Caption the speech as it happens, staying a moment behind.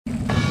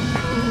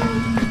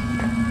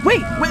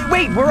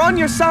Wait, we're on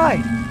your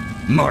side.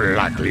 More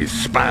likely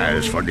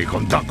spies for the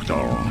conductor,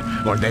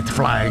 or that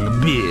flying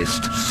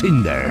beast,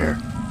 Cynder.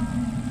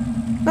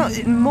 No,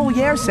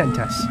 Molière sent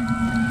us.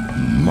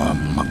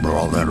 My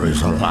brother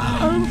is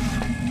alive.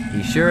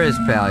 He sure is,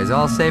 pal. He's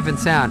all safe and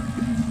sound.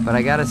 But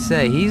I gotta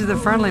say, he's the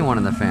friendly one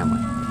in the family.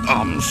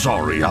 I'm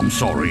sorry.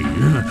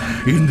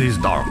 In these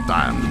dark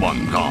times,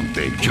 one can't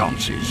take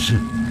chances.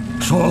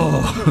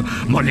 So,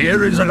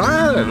 Molière is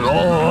alive.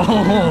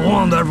 Oh,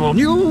 wonderful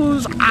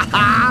news.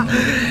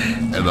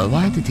 But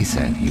why did he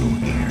send you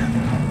here?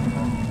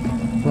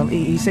 Well,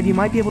 he said you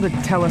might be able to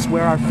tell us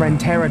where our friend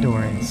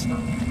Pterodor is.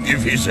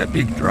 If he's a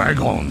big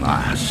dragon,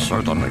 I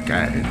certainly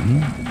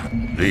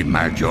can. The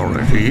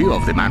majority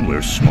of the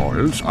man-wear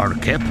smalls are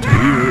kept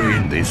here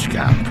in this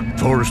camp,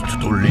 forced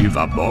to live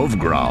above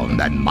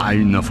ground and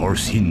mine for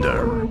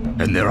Cynder.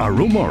 And there are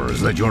rumors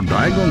that your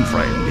dragon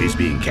friend is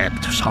being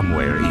kept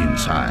somewhere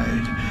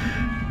inside,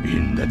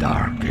 in the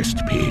darkest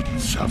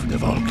pits of the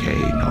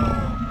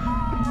volcano.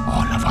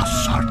 All of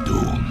us are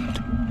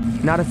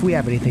doomed. Not if we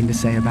have anything to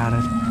say about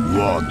it.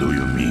 What do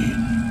you mean?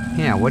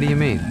 Yeah, what do you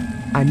mean?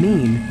 I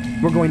mean,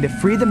 we're going to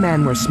free the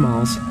Man-wear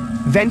smalls,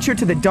 venture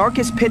to the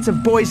darkest pits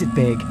of Boys It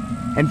Big,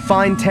 and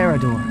find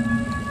Pterodor.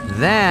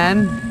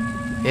 Then,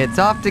 it's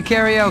off to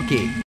karaoke.